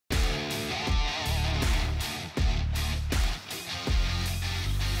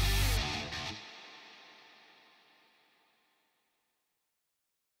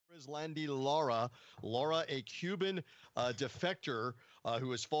Erislandy Lara. Lara, a Cuban defector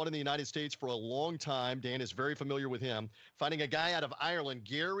who has fought in the United States for a long time. Dan is very familiar with him. Fighting a guy out of Ireland,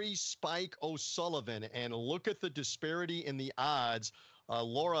 Gary Spike O'Sullivan. And look at the disparity in the odds.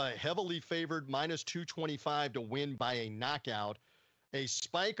 Lara heavily favored minus 225 to win by a knockout. A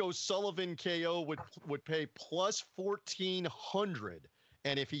Spike O'Sullivan KO would pay plus 1,400.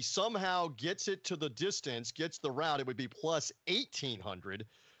 And if he somehow gets it to the distance, gets the route, it would be plus 1,800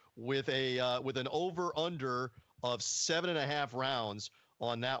 with an over-under of 7.5 rounds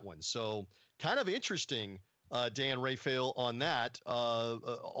on that one. So kind of interesting, Dan, Raphael, on that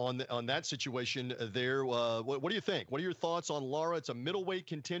on that situation there. What do you think? What are your thoughts on Lara? It's a middleweight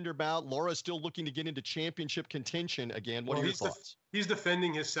contender bout. Lara's still looking to get into championship contention again. What are your thoughts? He's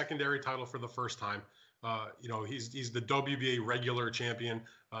defending his secondary title for the first time. He's the WBA regular champion.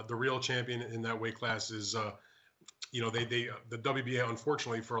 The real champion in that weight class is, the WBA,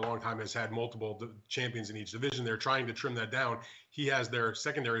 unfortunately, for a long time has had multiple champions in each division. They're trying to trim that down. He has their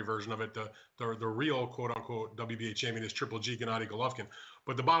secondary version of it. The real, quote-unquote, WBA champion is Triple G Gennady Golovkin.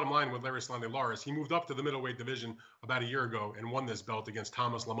 But the bottom line with Erislandy Lara is he moved up to the middleweight division about a year ago and won this belt against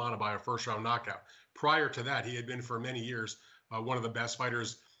Tomas LaManna by a first-round knockout. Prior to that, he had been for many years one of the best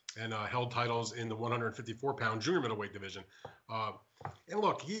fighters and held titles in the 154-pound junior middleweight division. And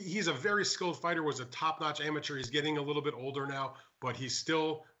look, he's a very skilled fighter, was a top-notch amateur. He's getting a little bit older now, but he's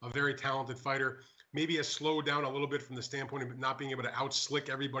still a very talented fighter. Maybe has slowed down a little bit from the standpoint of not being able to out-slick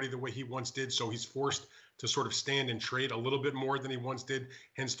everybody the way he once did, so he's forced to sort of stand and trade a little bit more than he once did,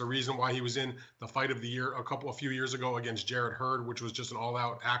 hence the reason why he was in the fight of the year a few years ago against Jarrett Hurd, which was just an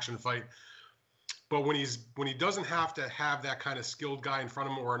all-out action fight. But when he doesn't have to have that kind of skilled guy in front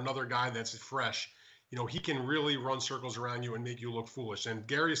of him or another guy that's fresh, he can really run circles around you and make you look foolish. And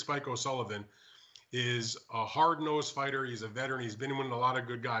Gary Spike O'Sullivan is a hard-nosed fighter. He's a veteran. He's been winning a lot of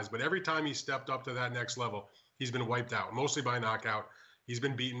good guys. But every time he stepped up to that next level, he's been wiped out, mostly by knockout. He's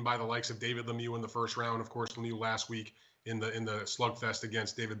been beaten by the likes of David Lemieux in the first round. Of course, Lemieux last week in the slugfest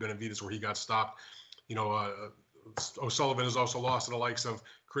against David Benavidez where he got stopped. O'Sullivan has also lost to the likes of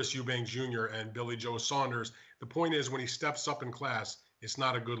Chris Eubank Jr. and Billy Joe Saunders. The point is, when he steps up in class, it's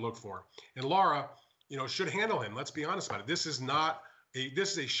not a good look for him. And Lara, should handle him. Let's be honest about it. This is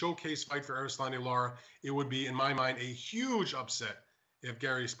a showcase fight for Erislandy Lara. It would be, in my mind, a huge upset if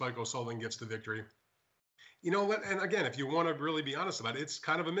Gary Spike O'Sullivan gets the victory. And again, if you want to really be honest about it, it's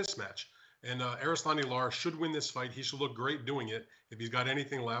kind of a mismatch. And Erislandy Lara should win this fight. He should look great doing it if he's got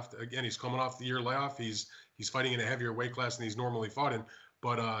anything left. Again, he's coming off the year layoff. He's fighting in a heavier weight class than he's normally fought in.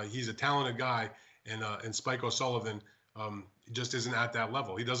 But he's a talented guy, and Spike O'Sullivan just isn't at that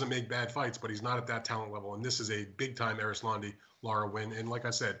level. He doesn't make bad fights, but he's not at that talent level. And this is a big-time Erislandy Lara win. And like I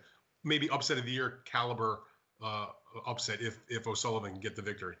said, maybe upset of the year caliber upset if O'Sullivan can get the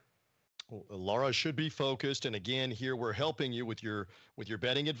victory. Lara should be focused, and again, here we're helping you with your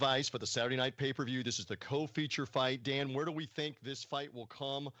betting advice for the Saturday night pay-per-view. This is the co-feature fight. Dan, where do we think this fight will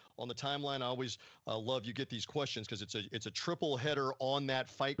come on the timeline? I always love you get these questions because it's a triple header on that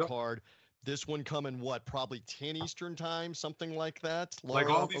fight card. This one coming probably 10 Eastern time, something like that. Like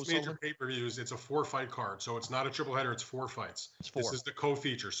all these major pay-per-views, it's a 4-fight card, so it's not a triple header. It's 4 fights. It's 4. This is the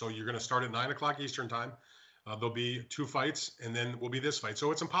co-feature, so you're going to start at 9 o'clock Eastern time. There'll be 2 fights, and then will be this fight.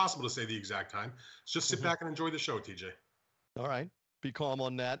 So it's impossible to say the exact time. Just sit back and enjoy the show, TJ. All right. Be calm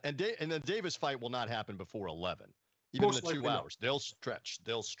on that. And the Davis fight will not happen before 11. Even in the 2 hours. They'll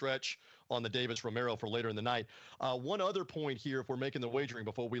stretch on the Davis-Romero for later in the night. One other point here, if we're making the wagering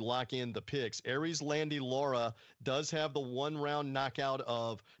before we lock in the picks, Erislandy Lara does have the 1-round knockout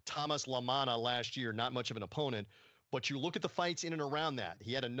of Tomas LaManna last year. Not much of an opponent. But you look at the fights in and around that.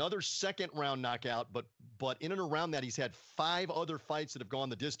 He had another second-round knockout, but in and around that, he's had 5 other fights that have gone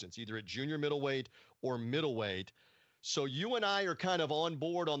the distance, either at junior middleweight or middleweight. So you and I are kind of on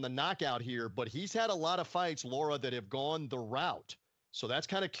board on the knockout here, but he's had a lot of fights, Lara, that have gone the route. So that's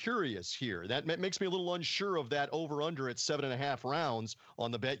kind of curious here. That makes me a little unsure of that over-under at 7.5 rounds on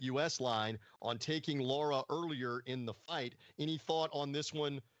the BetUS line on taking Lara earlier in the fight. Any thought on this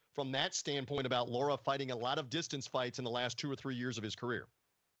one from that standpoint about Lara fighting a lot of distance fights in the last 2 or 3 years of his career?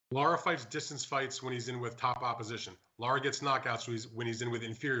 Lara fights distance fights when he's in with top opposition. Lara gets knockouts when he's in with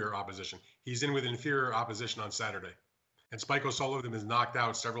inferior opposition. He's in with inferior opposition on Saturday. And Spike O'Sullivan has knocked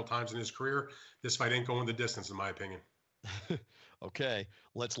out several times in his career. This fight ain't going the distance, in my opinion. Okay,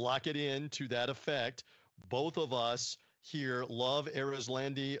 let's lock it in to that effect. Both of us here love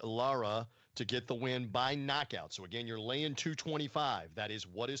Erislandy Lara to get the win by knockout. So again, you're laying 225. That is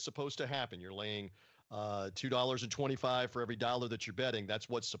what is supposed to happen. You're laying $2.25 for every dollar that you're betting. That's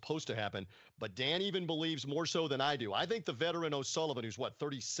what's supposed to happen. But Dan even believes more so than I do. I think the veteran O'Sullivan, who's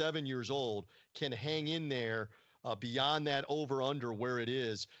 37 years old, can hang in there beyond that over-under where it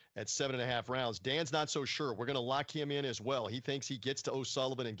is at 7.5 rounds. Dan's not so sure. We're going to lock him in as well. He thinks he gets to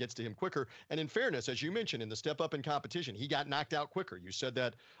O'Sullivan and gets to him quicker. And in fairness, as you mentioned, in the step up in competition, he got knocked out quicker. You said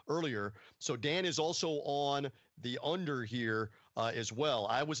that earlier. So Dan is also on the under here as well.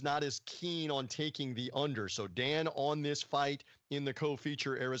 I was not as keen on taking the under. So Dan on this fight in the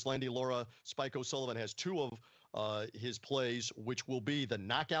co-feature, Erislandy Lara, Spike O'Sullivan has two of his plays, which will be the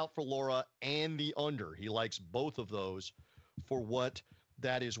knockout for Lara and the under. He likes both of those for what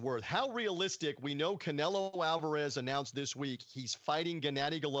that is worth. How realistic? We know Canelo Alvarez announced this week he's fighting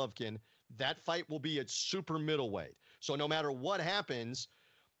Gennady Golovkin. That fight will be at super middleweight. So no matter what happens,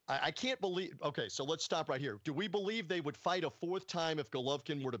 I can't believe. Okay, so let's stop right here. Do we believe they would fight a fourth time if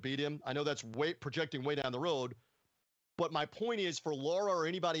Golovkin were to beat him? I know that's projecting way down the road. But my point is, for Lara or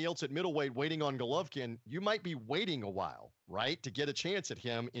anybody else at middleweight waiting on Golovkin, you might be waiting a while, right, to get a chance at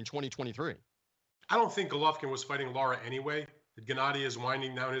him in 2023. I don't think Golovkin was fighting Lara anyway. Gennady is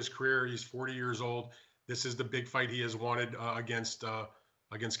winding down his career. He's 40 years old. This is the big fight he has wanted against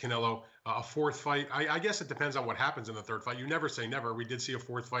Canelo. A fourth fight, I guess it depends on what happens in the third fight. You never say never. We did see a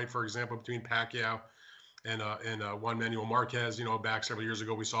fourth fight, for example, between Pacquiao and Juan Manuel Marquez. You know, back several years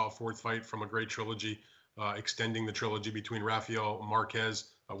ago, we saw a fourth fight from a great trilogy. Extending the trilogy between Raphael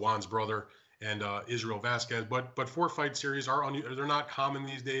Marquez, Juan's brother, and Israel Vasquez. But four-fight series they're not common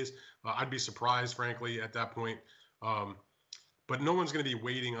these days. I'd be surprised, frankly, at that point. But no one's going to be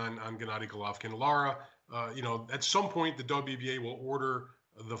waiting on Gennady Golovkin. Lara, at some point the WBA will order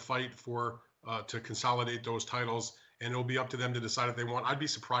the fight to consolidate those titles, and it'll be up to them to decide if they want. I'd be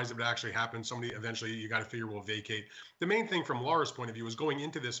surprised if it actually happens. Somebody eventually, you got to figure, will vacate. The main thing from Lara's point of view is going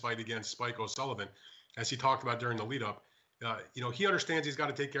into this fight against Spike O'Sullivan, as he talked about during the lead-up. He understands he's got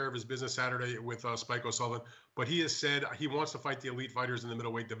to take care of his business Saturday with Spike O'Sullivan, but he has said he wants to fight the elite fighters in the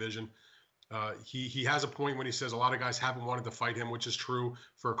middleweight division. He has a point when he says a lot of guys haven't wanted to fight him, which is true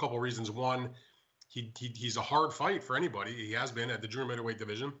for a couple of reasons. One, he's a hard fight for anybody. He has been at the junior middleweight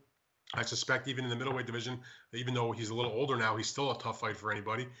division. I suspect even in the middleweight division, even though he's a little older now, he's still a tough fight for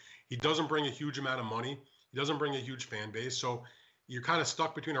anybody. He doesn't bring a huge amount of money. He doesn't bring a huge fan base. So you're kind of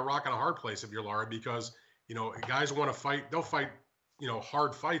stuck between a rock and a hard place if you're Lara, because guys want to fight. They'll fight,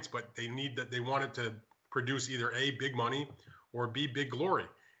 hard fights, but they want it to produce either A, big money, or B, big glory.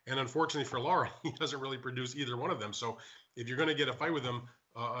 And unfortunately for Lara, he doesn't really produce either one of them. So if you're going to get a fight with him,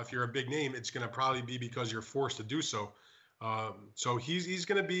 if you're a big name, it's going to probably be because you're forced to do so. So he's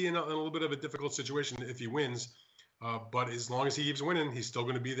going to be in a little bit of a difficult situation if he wins. But as long as he keeps winning, he's still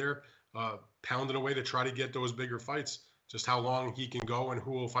going to be there, pounding away to try to get those bigger fights. Just how long he can go and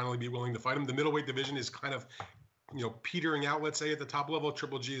who will finally be willing to fight him. The middleweight division is kind of, petering out, let's say, at the top level.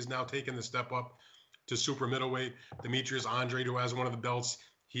 Triple G is now taking the step up to super middleweight. Demetrius Andrade, who has one of the belts,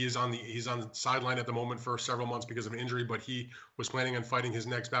 he's on the sideline at the moment for several months because of an injury, but he was planning on fighting his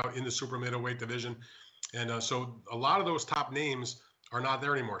next bout in the super middleweight division. And so a lot of those top names are not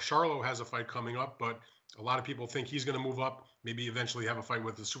there anymore. Charlo has a fight coming up, but a lot of people think he's going to move up, maybe eventually have a fight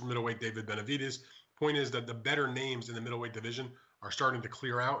with the super middleweight David Benavidez. Point is that the better names in the middleweight division are starting to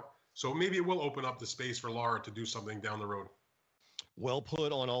clear out. So maybe it will open up the space for Lara to do something down the road. Well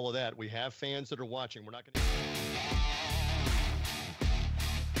put on all of that. We have fans that are watching. We're not going to...